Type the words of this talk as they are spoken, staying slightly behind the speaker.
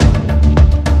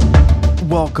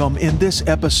Welcome. In this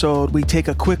episode, we take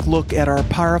a quick look at our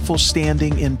powerful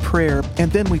standing in prayer,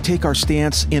 and then we take our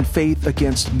stance in faith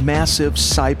against massive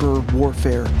cyber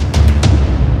warfare.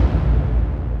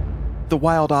 The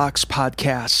Wild Ox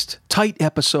Podcast. Tight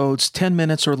episodes, 10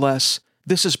 minutes or less.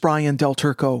 This is Brian Del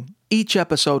Turco. Each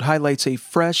episode highlights a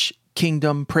fresh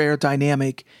kingdom prayer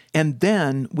dynamic, and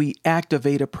then we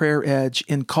activate a prayer edge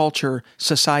in culture,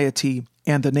 society,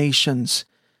 and the nations.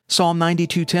 Psalm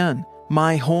 92:10,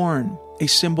 my horn, a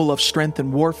symbol of strength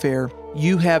in warfare,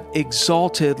 you have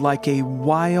exalted like a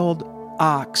wild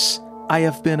ox. I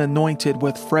have been anointed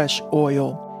with fresh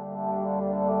oil.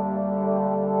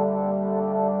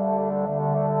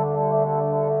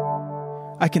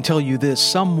 I can tell you this,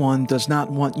 someone does not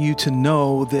want you to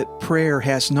know that prayer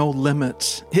has no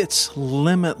limits. It's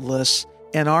limitless,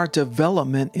 and our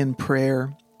development in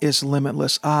prayer is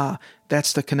limitless.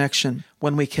 That's the connection.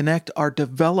 When we connect our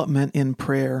development in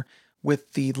prayer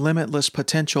with the limitless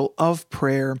potential of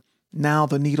prayer, now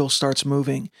the needle starts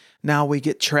moving. Now we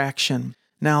get traction.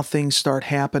 Now things start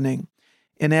happening.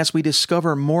 And as we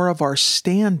discover more of our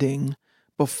standing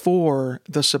before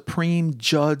the supreme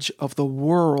judge of the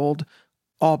world,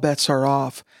 all bets are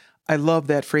off. I love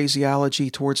that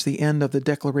phraseology towards the end of the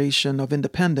Declaration of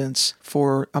Independence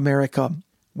for America.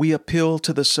 We appeal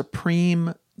to the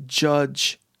supreme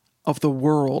judge of the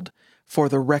world for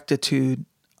the rectitude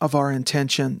of our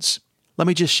intentions. Let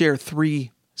me just share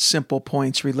 3 simple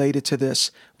points related to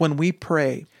this. When we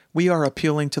pray, we are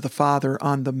appealing to the Father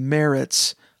on the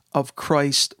merits of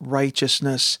Christ's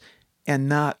righteousness and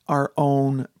not our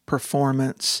own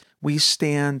performance. We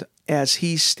stand as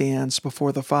He stands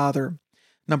before the Father.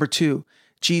 Number 2,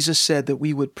 Jesus said that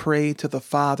we would pray to the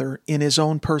Father in His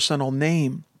own personal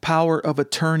name. Power of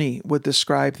attorney would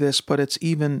describe this, but it's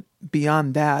even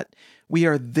beyond that. We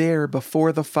are there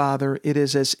before the Father. It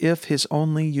is as if His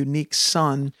only unique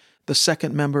Son, the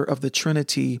second member of the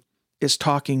Trinity, is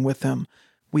talking with Him.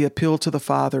 We appeal to the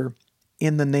Father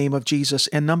in the name of Jesus.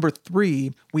 And number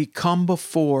 3, we come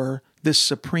before this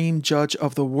supreme judge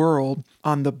of the world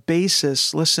on the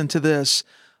basis, listen to this,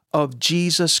 of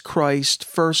Jesus Christ,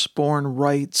 firstborn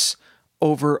rights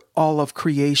over all of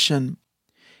creation.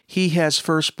 He has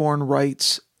firstborn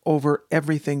rights over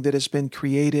everything that has been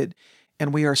created,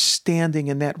 and we are standing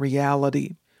in that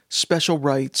reality, special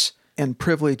rights and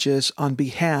privileges on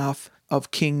behalf of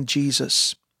King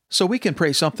Jesus. So we can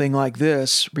pray something like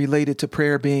this, related to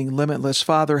prayer being limitless.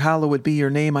 Father, hallowed be your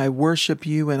name. I worship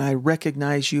you and I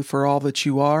recognize you for all that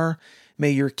you are.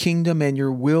 May your kingdom and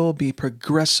your will be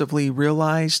progressively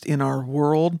realized in our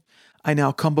world. I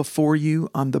now come before you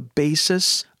on the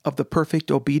basis of the perfect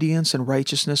obedience and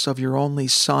righteousness of your only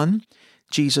Son,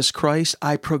 Jesus Christ.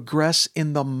 I progress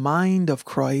in the mind of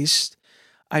Christ.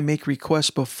 I make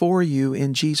requests before you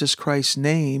in Jesus Christ's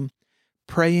name,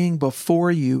 praying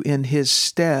before you in His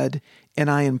stead, and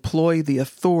I employ the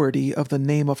authority of the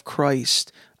name of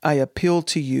Christ. I appeal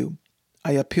to you.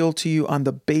 I appeal to you on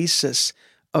the basis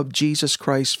of Jesus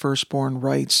Christ's firstborn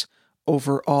rights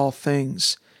over all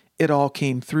things. It all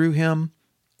came through Him,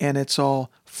 and it's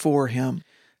all for Him.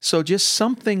 So just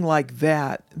something like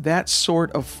that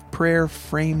sort of prayer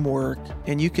framework,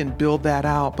 and you can build that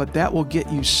out, but that will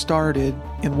get you started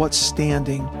in what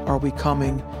standing are we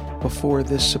coming before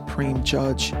this supreme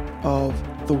judge of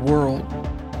the world.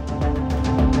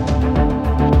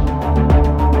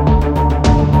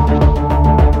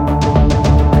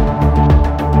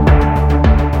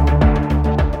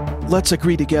 Let's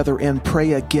agree together and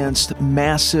pray against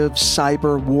massive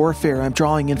cyber warfare. I'm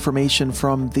drawing information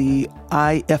from the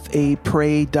ifapray.org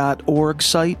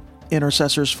site,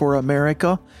 Intercessors for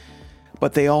America,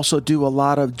 but they also do a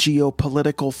lot of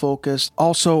geopolitical focus.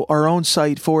 Also, our own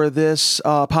site for this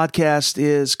podcast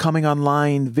is coming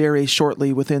online very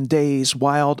shortly, within days,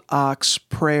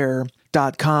 wildoxprayer.com.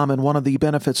 And one of the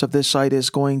benefits of this site is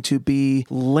going to be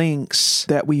links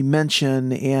that we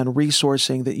mention and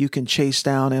resourcing that you can chase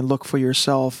down and look for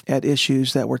yourself at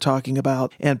issues that we're talking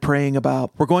about and praying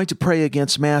about. We're going to pray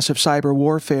against massive cyber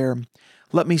warfare.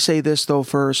 Let me say this, though,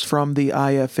 first, from the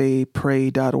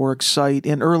ifapray.org site.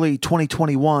 In early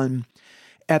 2021,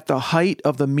 at the height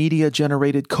of the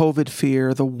media-generated COVID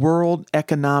fear, the World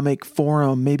Economic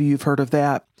Forum, maybe you've heard of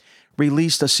that,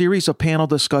 released a series of panel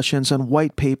discussions and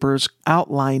white papers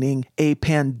outlining a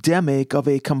pandemic of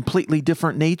a completely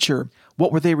different nature.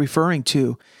 What were they referring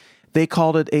to? They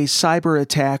called it a cyber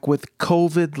attack with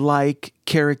COVID-like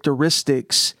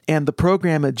characteristics. And the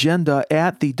program agenda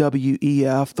at the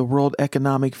WEF, the World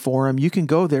Economic Forum, you can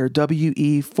go there,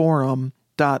 weforum.org,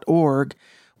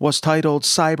 was titled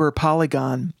Cyber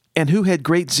Polygon. And who had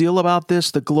great zeal about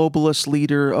this? The globalist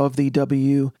leader of the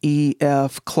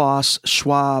WEF, Klaus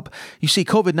Schwab. You see,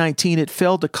 COVID-19, it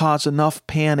failed to cause enough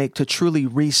panic to truly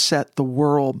reset the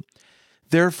world.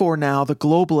 Therefore, now the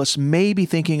globalists may be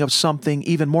thinking of something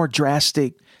even more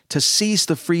drastic to seize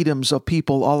the freedoms of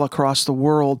people all across the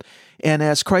world. And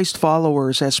as Christ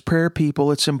followers, as prayer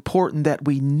people, it's important that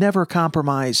we never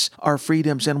compromise our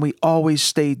freedoms and we always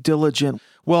stay diligent.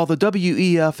 Well, the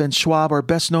WEF and Schwab are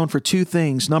best known for two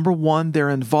things. Number one, their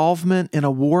involvement in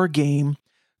a war game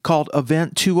called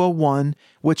Event 201,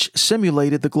 which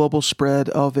simulated the global spread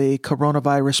of a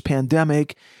coronavirus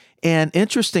pandemic. And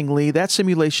interestingly, that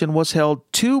simulation was held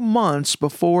 2 months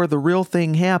before the real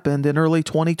thing happened in early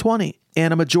 2020.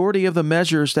 And a majority of the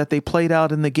measures that they played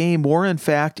out in the game were in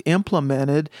fact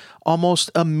implemented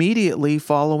almost immediately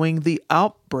following the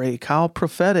outbreak. How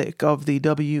prophetic of the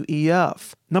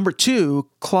WEF. Number two,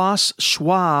 Klaus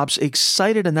Schwab's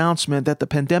excited announcement that the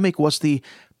pandemic was the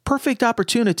perfect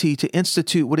opportunity to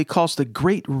institute what he calls the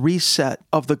Great Reset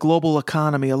of the global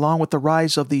economy, along with the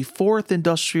rise of the Fourth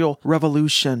Industrial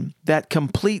Revolution, that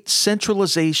complete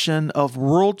centralization of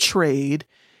world trade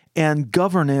and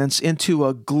governance into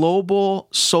a global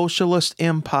socialist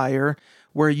empire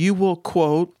where you will,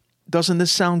 quote, doesn't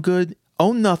this sound good?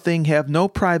 Own nothing, have no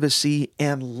privacy,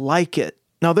 and like it.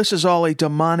 Now, this is all a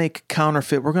demonic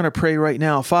counterfeit. We're going to pray right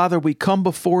now. Father, we come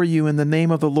before you in the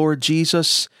name of the Lord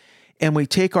Jesus, and we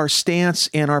take our stance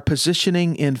and our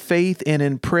positioning in faith and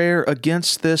in prayer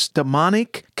against this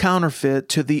demonic counterfeit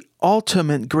to the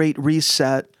ultimate great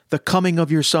reset, the coming of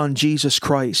your Son, Jesus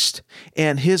Christ,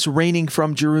 and his reigning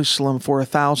from Jerusalem for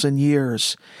 1,000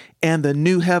 years, and the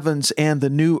new heavens and the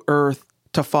new earth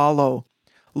to follow.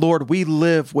 Lord, we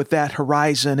live with that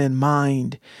horizon in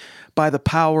mind. By the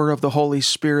power of the Holy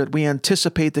Spirit, we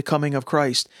anticipate the coming of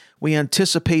Christ. We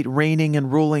anticipate reigning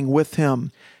and ruling with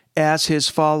him as his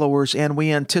followers, and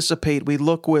we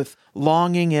look with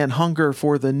longing and hunger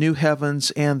for the new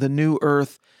heavens and the new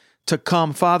earth to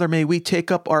come. Father, may we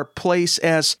take up our place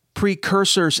as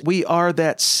precursors. We are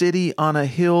that city on a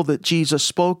hill that Jesus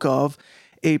spoke of,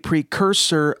 a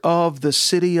precursor of the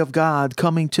city of God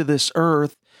coming to this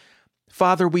earth.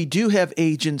 Father, we do have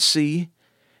agency.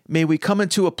 May we come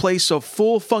into a place of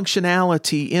full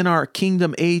functionality in our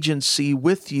kingdom agency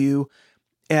with you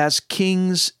as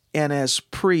kings and as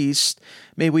priests.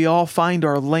 May we all find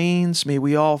our lanes. May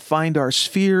we all find our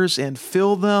spheres and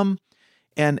fill them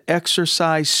and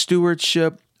exercise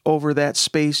stewardship over that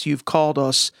space you've called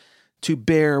us to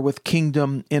bear with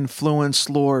kingdom influence,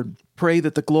 Lord. Pray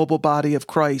that the global body of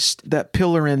Christ, that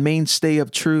pillar and mainstay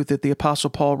of truth that the Apostle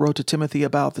Paul wrote to Timothy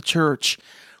about the church,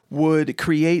 would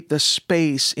create the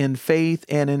space in faith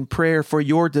and in prayer for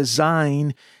your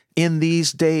design in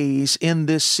these days, in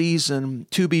this season,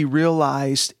 to be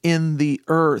realized in the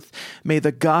earth. May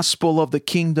the gospel of the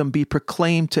kingdom be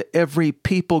proclaimed to every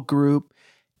people group,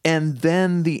 and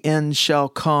then the end shall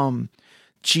come.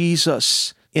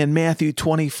 Jesus, in Matthew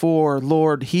 24,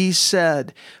 Lord, he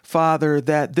said, Father,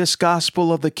 that this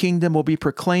gospel of the kingdom will be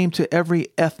proclaimed to every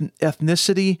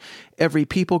ethnicity, every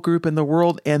people group in the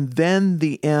world, and then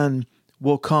the end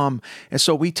will come. And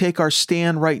so we take our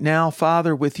stand right now,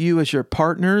 Father, with you as your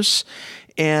partners,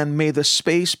 and may the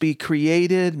space be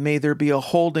created. May there be a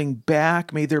holding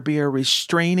back. May there be a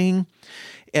restraining.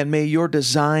 And may your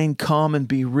design come and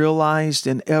be realized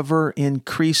in ever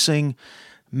increasing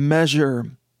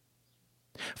measure.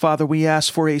 Father, we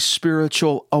ask for a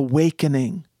spiritual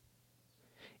awakening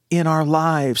in our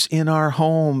lives, in our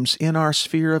homes, in our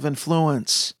sphere of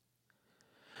influence.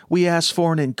 We ask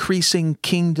for an increasing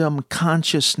kingdom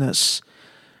consciousness.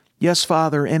 Yes,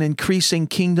 Father, an increasing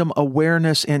kingdom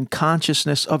awareness and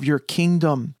consciousness of your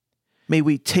kingdom. May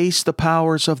we taste the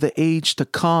powers of the age to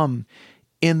come.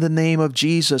 In the name of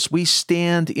Jesus, we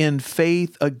stand in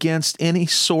faith against any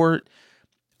sort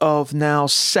of now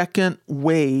second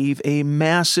wave, a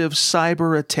massive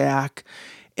cyber attack,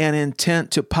 an intent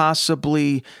to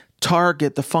possibly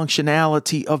target the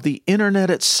functionality of the internet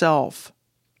itself.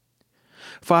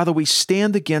 Father, we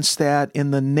stand against that in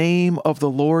the name of the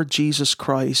Lord Jesus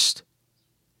Christ.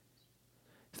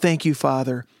 Thank you,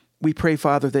 Father. We pray,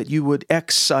 Father, that you would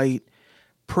excite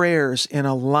prayers in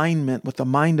alignment with the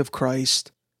mind of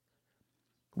Christ,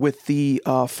 with the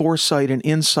foresight and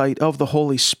insight of the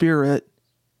Holy Spirit,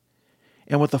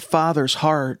 and with the Father's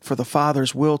heart for the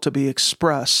Father's will to be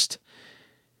expressed.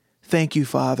 Thank you,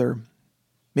 Father.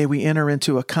 May we enter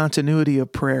into a continuity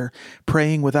of prayer,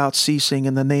 praying without ceasing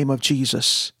in the name of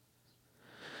Jesus.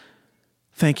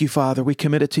 Thank you, Father. We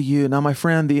commit it to you. Now, my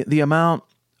friend, the amount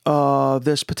of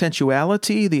this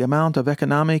potentiality, the amount of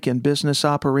economic and business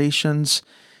operations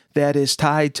that is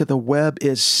tied to the web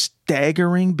is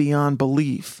staggering beyond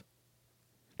belief.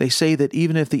 They say that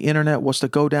even if the internet was to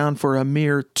go down for a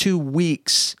mere 2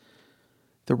 weeks,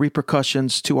 the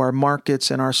repercussions to our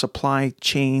markets and our supply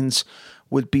chains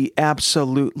would be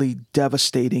absolutely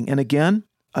devastating. And again,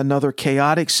 another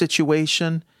chaotic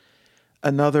situation,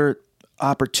 another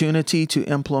opportunity to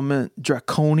implement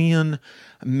draconian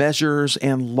measures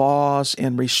and laws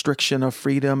and restriction of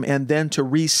freedom, and then to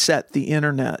reset the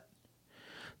internet,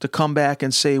 to come back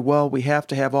and say, well, we have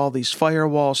to have all these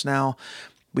firewalls now.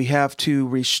 We have to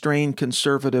restrain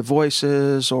conservative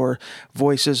voices or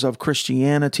voices of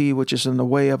Christianity, which is in the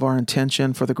way of our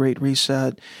intention for the Great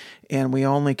Reset. And we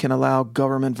only can allow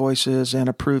government voices and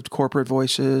approved corporate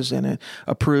voices and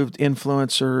approved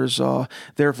influencers,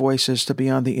 their voices to be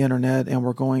on the internet. And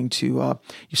we're going to,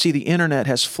 you see, the internet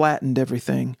has flattened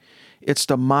everything. It's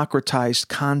democratized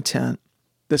content.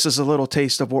 This is a little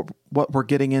taste of what we're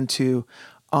getting into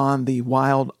on the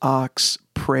Wild Ox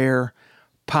Prayer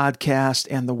podcast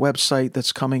and the website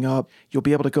that's coming up. You'll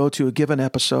be able to go to a given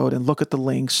episode and look at the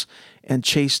links and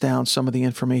chase down some of the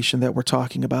information that we're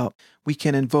talking about. We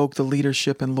can invoke the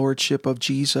leadership and lordship of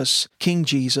Jesus, King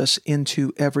Jesus,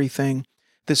 into everything.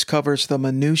 This covers the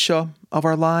minutia of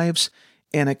our lives,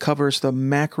 and it covers the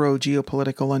macro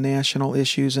geopolitical and national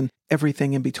issues and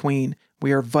everything in between.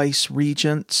 We are vice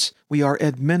regents. We are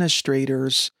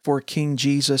administrators for King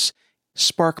Jesus.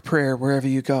 Spark prayer wherever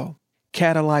you go.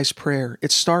 Catalyze prayer.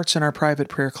 It starts in our private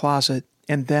prayer closet,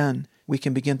 and then we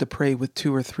can begin to pray with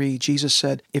 2 or 3. Jesus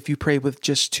said, if you pray with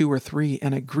just 2 or 3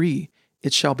 and agree,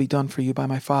 it shall be done for you by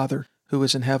my Father who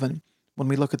is in heaven. When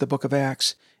we look at the book of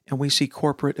Acts and we see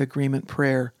corporate agreement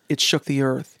prayer, it shook the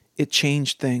earth. It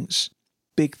changed things.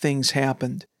 Big things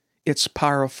happened. It's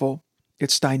powerful.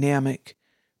 It's dynamic.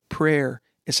 Prayer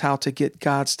is how to get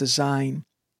God's design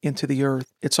into the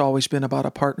earth. It's always been about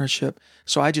a partnership.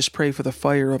 So I just pray for the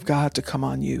fire of God to come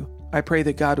on you. I pray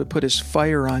that God would put his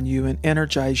fire on you and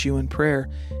energize you in prayer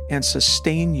and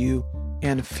sustain you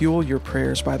and fuel your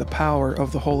prayers by the power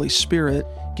of the Holy Spirit,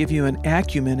 give you an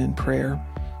acumen in prayer,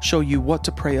 show you what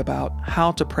to pray about,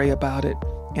 how to pray about it,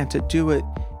 and to do it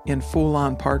in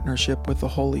full-on partnership with the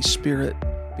Holy Spirit.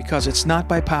 Because it's not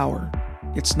by power,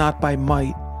 it's not by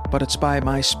might, but it's by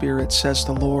my Spirit, says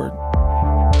the Lord.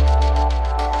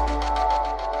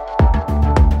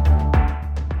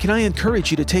 Can I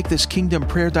encourage you to take this kingdom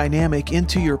prayer dynamic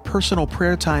into your personal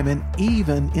prayer time and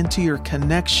even into your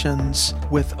connections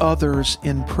with others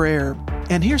in prayer?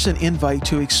 And here's an invite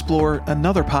to explore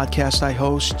another podcast I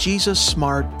host, Jesus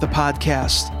Smart, the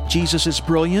podcast. Jesus is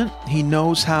brilliant. He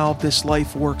knows how this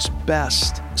life works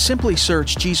best. Simply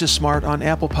search Jesus Smart on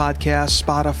Apple Podcasts,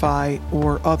 Spotify,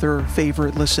 or other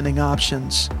favorite listening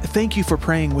options. Thank you for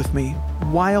praying with me.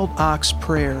 Wild Ox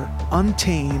Prayer,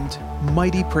 untamed,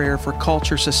 mighty prayer for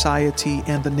culture, society,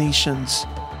 and the nations.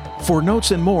 For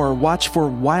notes and more, watch for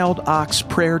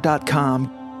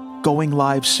wildoxprayer.com, going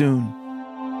live soon.